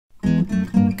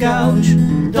couch.me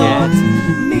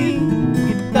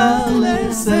guitar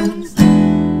lessons.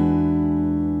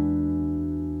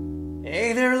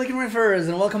 Hey there, Licknriffers,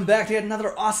 and welcome back to yet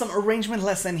another awesome arrangement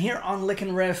lesson here on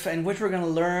Licknriff, in which we're going to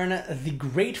learn the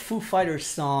great Foo Fighters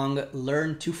song,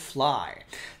 Learn to Fly.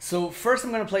 So first I'm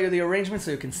going to play you the arrangement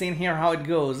so you can see and hear how it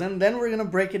goes, and then we're going to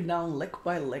break it down lick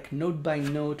by lick, note by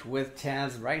note, with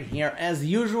tabs right here as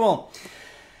usual.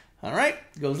 Alright,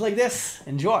 it goes like this.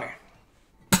 Enjoy.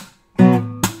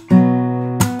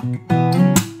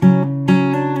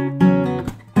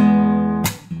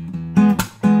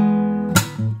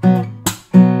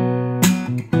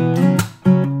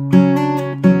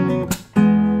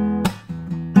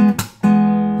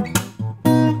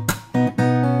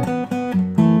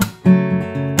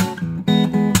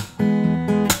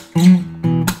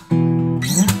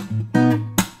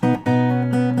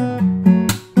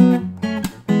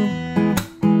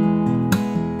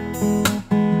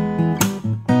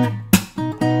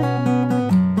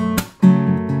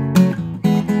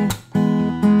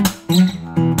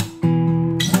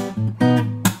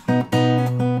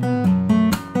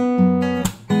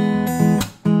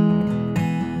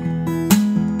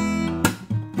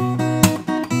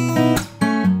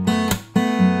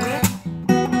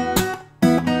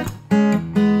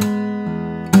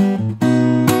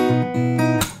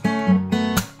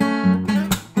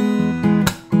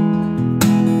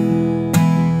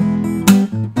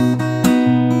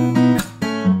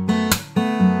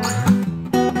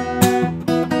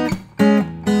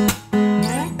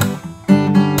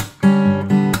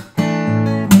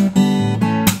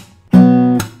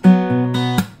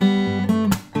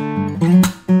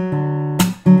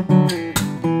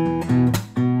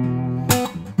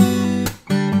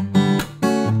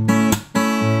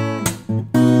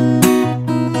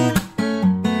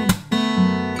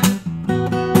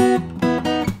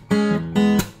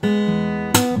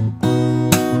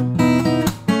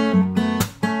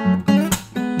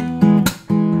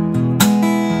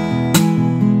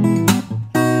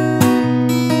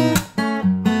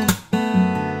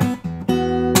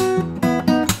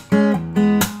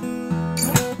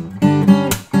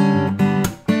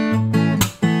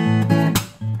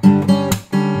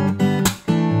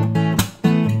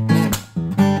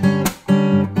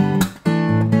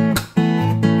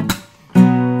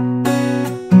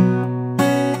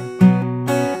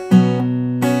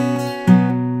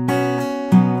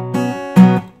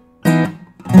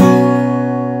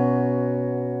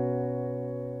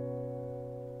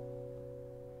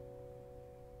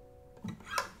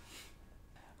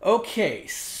 Okay,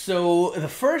 so the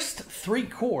first three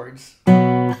chords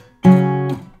are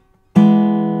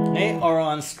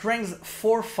on strings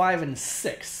 4, 5, and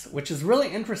 6, which is really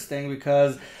interesting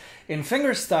because in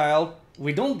fingerstyle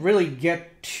we don't really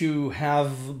get to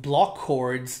have block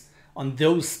chords on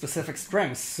those specific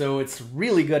strings, so it's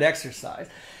really good exercise.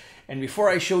 And before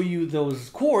I show you those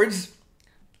chords,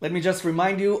 let me just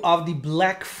remind you of the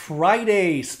Black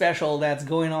Friday special that's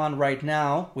going on right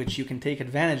now, which you can take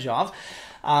advantage of.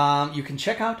 You can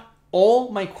check out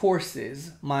all my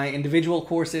courses, my individual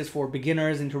courses for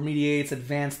beginners, intermediates,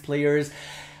 advanced players,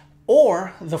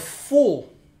 or the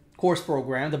full course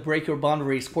program, the Break Your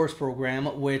Boundaries course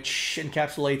program, which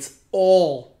encapsulates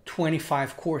all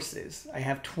 25 courses. I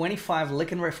have 25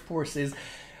 Licknriff courses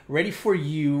ready for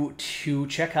you to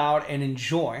check out and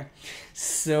enjoy.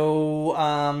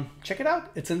 So check it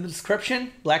out. It's in the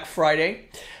description. Black Friday.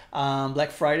 Black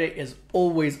Friday is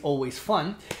always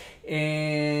fun.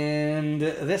 And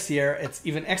this year it's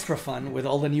even extra fun with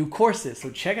all the new courses, so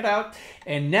check it out.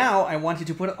 And now I want you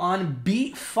to put on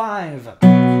B5,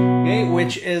 okay,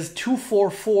 which is 2, 4,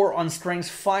 4 on strings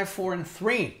 5, 4, and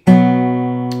 3.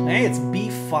 Okay, it's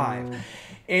B5,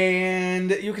 and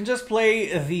you can just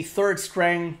play the third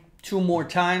string 2 more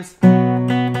times,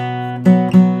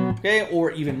 okay, or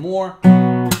even more,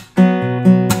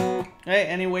 okay,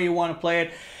 any way you want to play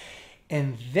it.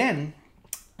 And then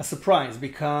a surprise,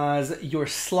 because you're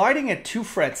sliding it 2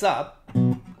 frets up,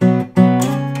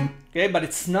 okay, but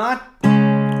it's not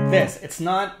this, it's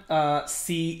not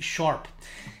C sharp.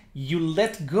 You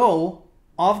let go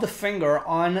of the finger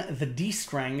on the D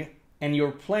string and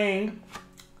you're playing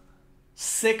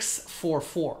 6, 4,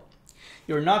 4.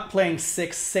 You're not playing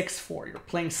 6, 6, 4, you're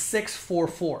playing 6, 4,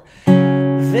 4.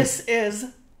 This is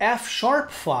F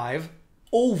sharp 5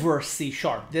 over C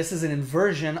sharp. This is an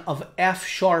inversion of F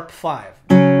sharp 5.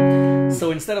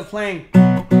 So instead of playing,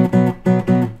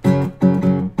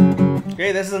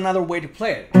 okay, this is another way to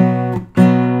play it.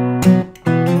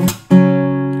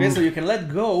 Okay, so you can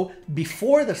let go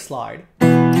before the slide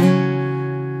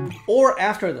or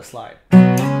after the slide.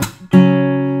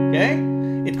 Okay,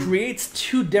 it creates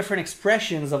two different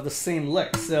expressions of the same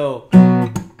lick. So,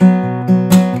 and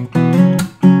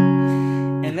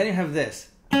then you have this.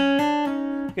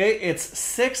 Okay, it's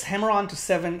 6, hammer on to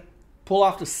 7, pull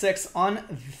off to 6 on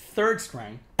the 3rd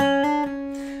string.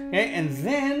 Okay, and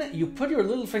then you put your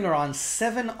little finger on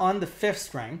 7 on the 5th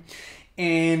string,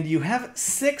 and you have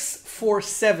 6, 4,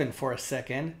 7 for a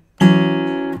second.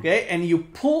 Okay, and you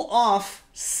pull off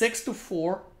 6 to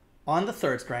 4 on the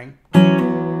 3rd string.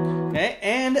 Okay,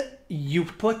 and you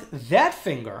put that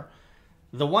finger,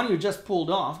 the one you just pulled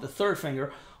off, the 3rd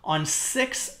finger, on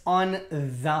 6 on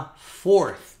the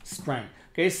 4th string.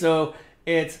 Okay, so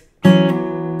it's,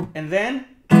 and then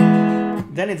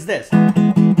it's this.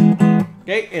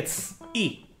 Okay, it's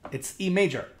E. It's E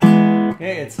major.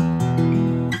 Okay,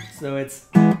 so it's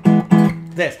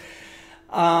this.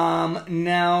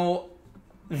 Now,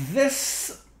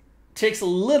 this takes a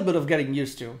little bit of getting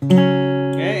used to.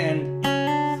 Okay, and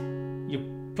you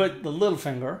put the little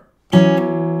finger,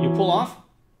 you pull off,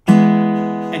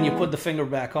 and you put the finger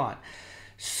back on.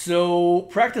 So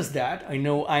practice that. I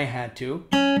know I had to.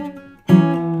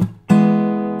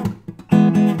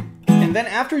 And then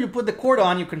after you put the chord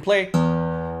on, you can play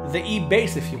the E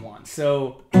bass if you want.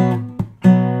 So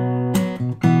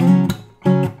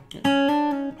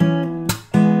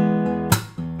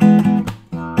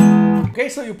okay,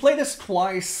 so you play this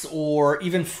twice or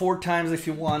even 4 times if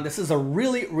you want. This is a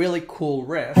really, really cool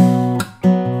riff.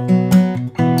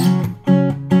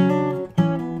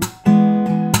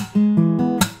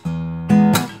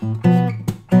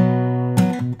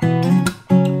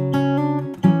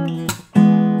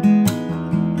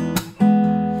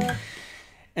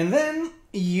 And then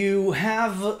you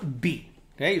have B.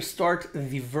 Okay, you start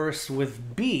the verse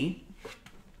with B,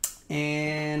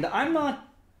 and I'm not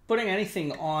putting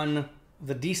anything on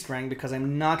the D string because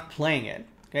I'm not playing it.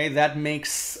 Okay, that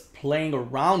makes playing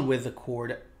around with the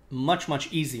chord much,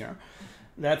 much easier.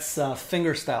 That's a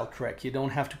fingerstyle trick. You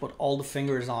don't have to put all the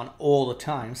fingers on all the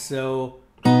time. So,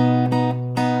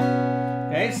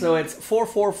 okay, so it's 4,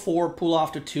 4, 4, pull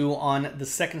off to 2 on the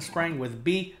 2nd string with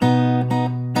B.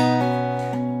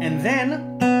 And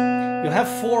then you have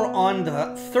 4 on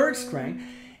the 3rd string,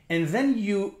 and then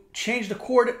you change the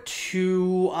chord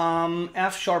to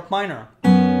F sharp minor.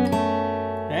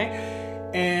 Okay,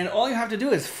 and all you have to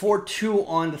do is 4, 2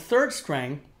 on the 3rd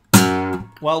string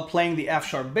while playing the F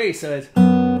sharp bass. So it's,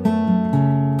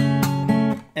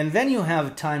 and then you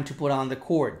have time to put on the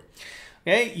chord.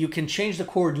 Okay, you can change the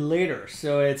chord later.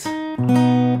 So it's, and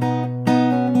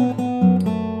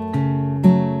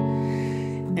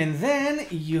then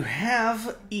you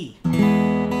have E.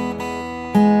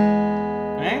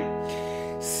 Okay?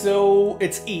 So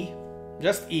it's E,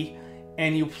 just E,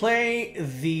 and you play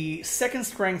the 2nd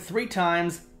string 3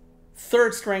 times,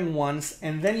 3rd string once,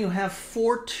 and then you have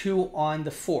 4, 2 on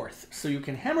the 4th. So you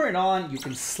can hammer it on, you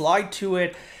can slide to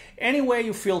it, any way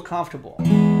you feel comfortable.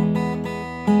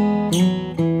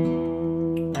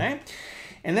 Okay?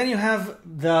 And then you have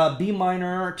the B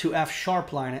minor to F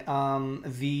sharp line,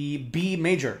 the B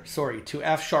major, sorry, to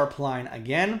F sharp line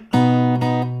again.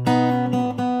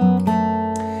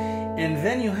 And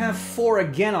then you have 4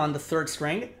 again on the 3rd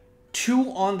string,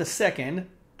 2 on the 2nd,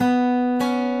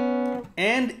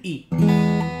 and E.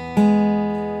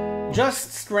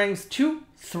 Just strings 2,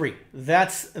 3.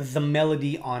 That's the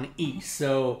melody on E.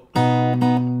 So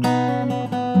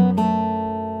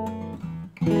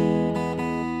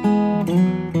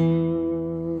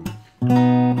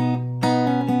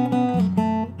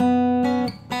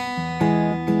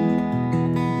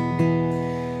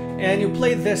and you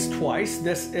play this twice.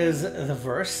 This is the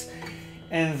verse.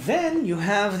 And then you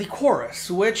have the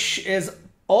chorus, which is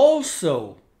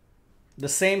also the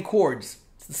same chords.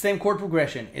 It's the same chord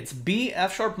progression. It's B,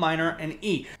 F sharp minor, and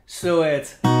E. So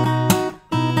it's,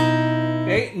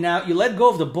 okay, now you let go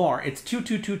of the bar. It's 2,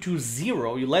 2, 2, 2,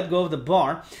 0. You let go of the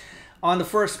bar on the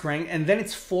 1st string, and then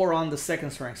it's 4 on the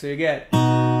 2nd string. So you get,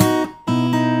 and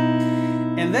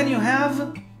then you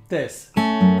have this.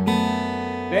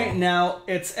 Okay, now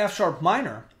it's F sharp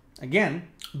minor again,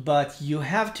 but you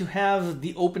have to have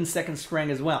the open 2nd string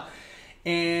as well.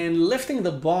 And lifting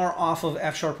the bar off of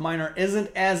F sharp minor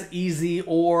isn't as easy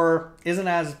or isn't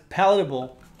as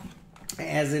palatable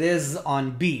as it is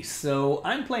on B. So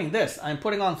I'm playing this. I'm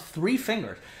putting on 3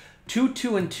 fingers, 2,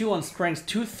 2, and 2 on strings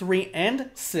 2, 3, and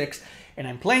 6, and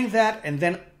I'm playing that, and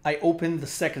then I open the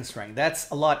 2nd string. That's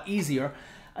a lot easier.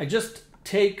 I just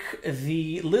take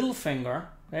the little finger,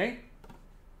 okay,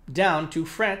 down 2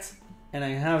 frets, and I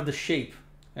have the shape,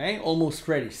 okay, almost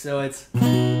ready. So it's,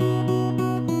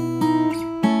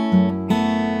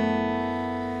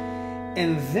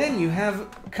 and then you have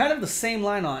kind of the same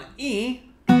line on E,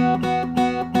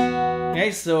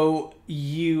 Okay, so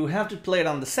you have to play it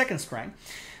on the second string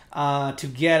to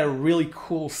get a really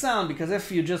cool sound, because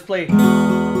if you just play,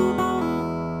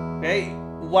 okay,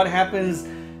 what happens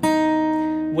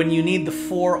when you need the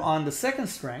 4 on the second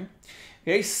string?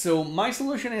 Okay, so my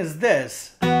solution is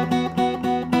this.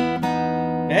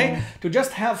 Okay, to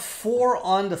just have 4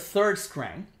 on the third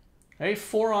string. Okay,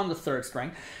 4 on the third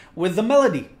string with the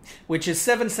melody, which is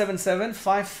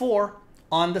 77754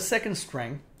 on the second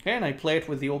string. Okay, and I play it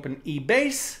with the open E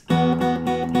bass.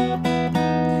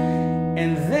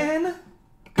 And then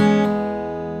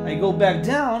I go back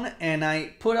down and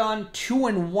I put on 2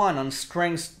 and 1 on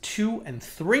strings 2 and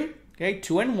 3. Okay,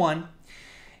 2 and 1.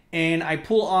 And I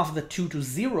pull off the 2 to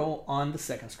 0 on the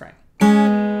second string.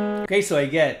 Okay, so I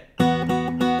get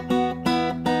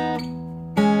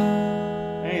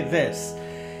this.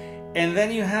 And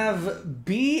then you have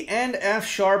B and F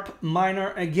sharp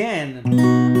minor again.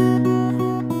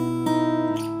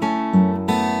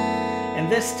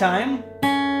 And this time,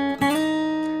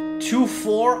 2,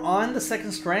 4 on the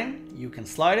second string. You can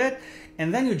slide it.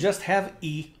 And then you just have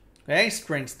E. Okay,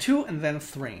 strings 2 and then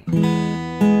 3.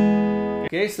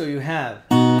 Okay, so you have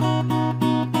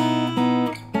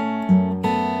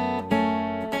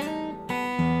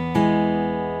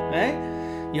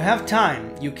you have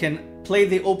time. You can play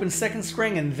the open second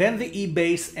string and then the E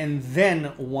bass and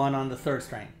then 1 on the third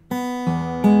string.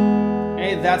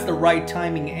 Okay, that's the right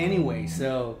timing anyway,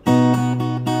 so.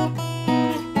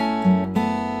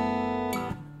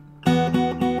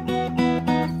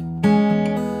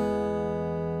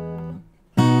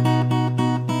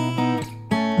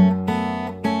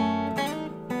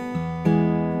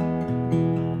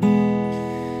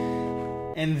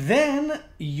 And then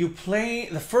you play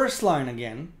the first line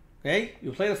again. Okay,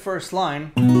 you play the first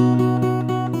line.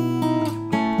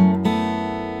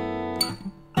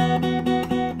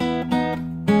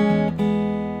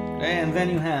 Okay, and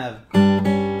then you have.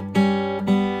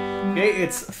 Okay,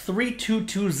 it's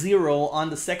 3-2-2-0 on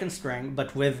the second string,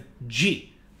 but with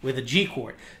G, with a G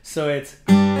chord. So it's.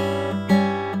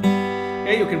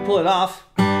 Okay, you can pull it off.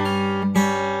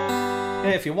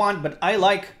 Okay, if you want, but I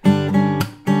like.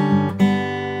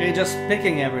 Okay, just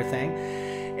picking everything.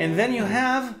 And then you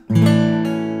have,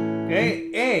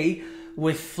 okay, A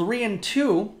with 3 and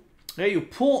 2. Okay, you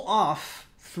pull off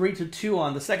 3 to 2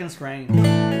 on the second string.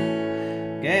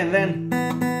 Okay, and then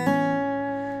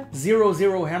 0,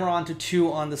 0, hammer onto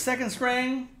 2 on the second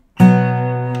string.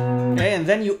 Okay, and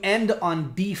then you end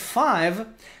on B5,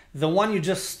 the one you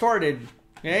just started,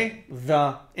 okay,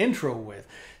 the intro with.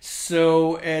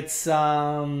 So it's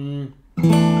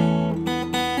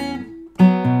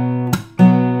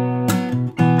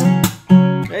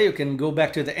you can go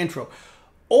back to the intro,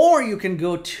 or you can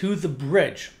go to the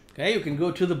bridge. Okay, you can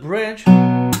go to the bridge.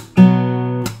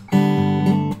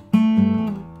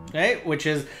 Okay, which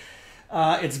is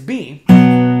it's B.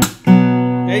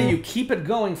 Okay, you keep it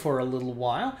going for a little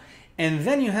while, and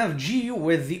then you have G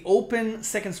with the open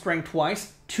second string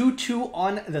twice, 2-2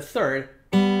 on the third,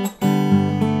 and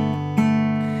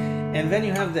then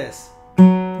you have this.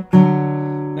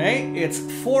 Okay, it's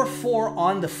 4-4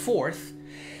 on the fourth.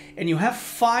 And you have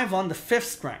 5 on the fifth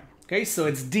string. Okay, so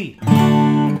it's D.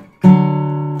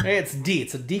 Okay, it's D.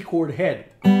 It's a D chord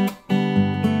head.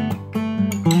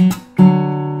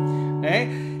 Okay,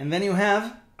 and then you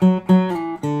have.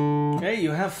 Okay,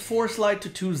 you have 4 slide to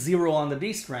 2-0 on the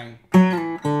D string.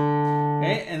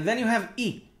 Okay, and then you have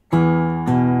E.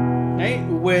 Okay,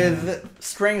 with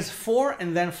strings 4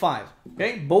 and then 5.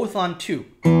 Okay, both on 2.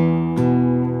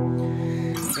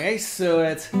 Okay, so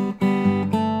it's.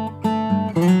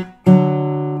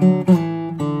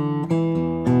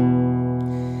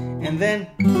 Then,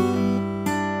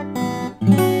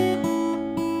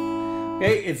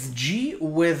 okay, it's G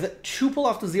with 2 pull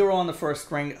off to 0 on the first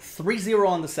string, 3-0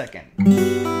 on the second.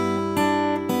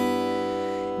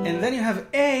 And then you have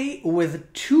A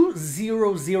with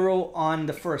 2-0-0 on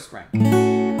the first string.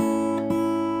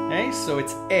 Okay, so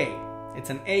it's A. It's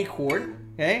an A chord,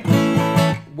 okay,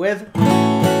 with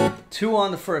 2 on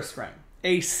the first string.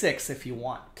 A6 if you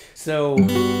want. So.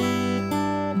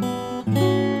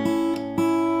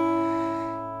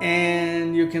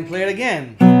 And you can play it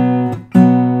again.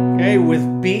 Okay, with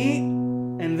B,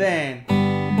 and then.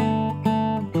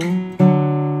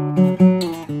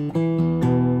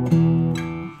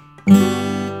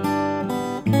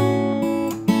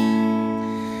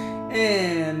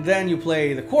 And then you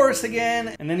play the chorus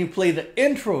again, and then you play the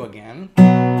intro again.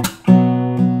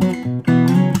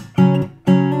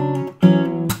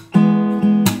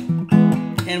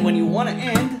 And when you want to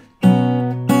end,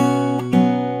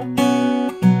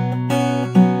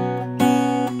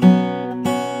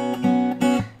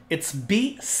 it's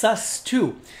B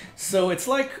sus2. So it's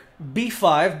like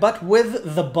B5, but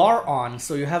with the bar on.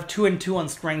 So you have 2 and 2 on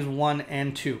strings 1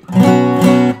 and 2.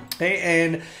 Okay,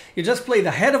 and you just play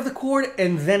the head of the chord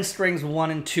and then strings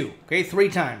 1 and 2. Okay, 3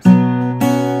 times.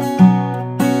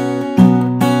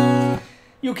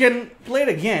 You can play it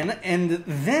again, and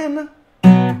then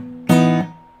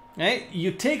okay,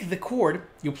 you take the chord,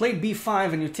 you play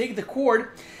B5, and you take the chord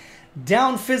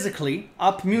down physically,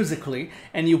 up musically,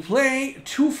 and you play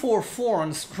 2, 4, 4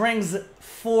 on strings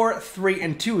 4, 3,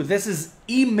 and 2. This is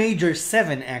E major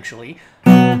 7, actually.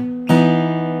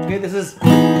 Okay, this is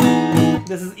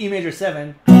E major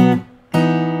 7.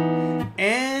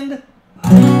 And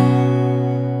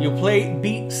you play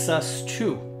B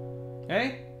sus2.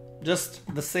 Okay? Just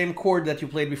the same chord that you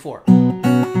played before.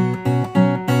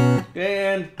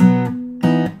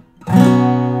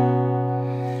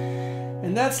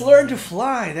 And that's Learn to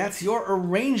Fly. That's your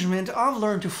arrangement of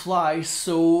Learn to Fly.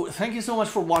 So thank you so much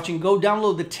for watching. Go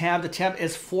download the tab. The tab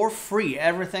is for free.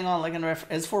 Everything on Licknriff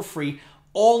is for free.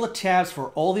 All the tabs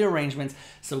for all the arrangements.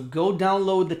 So go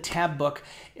download the tab book.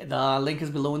 The link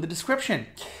is below in the description.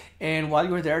 And while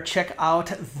you're there, check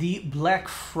out the Black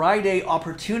Friday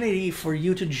opportunity for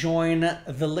you to join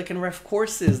the Licknriff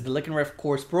courses, the Licknriff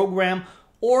course program,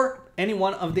 or any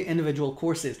one of the individual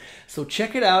courses. So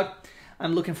check it out.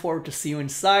 I'm looking forward to see you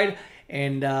inside,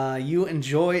 and you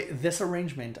enjoy this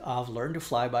arrangement of Learn to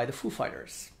Fly by the Foo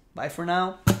Fighters. Bye for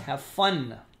now. Have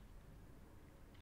fun.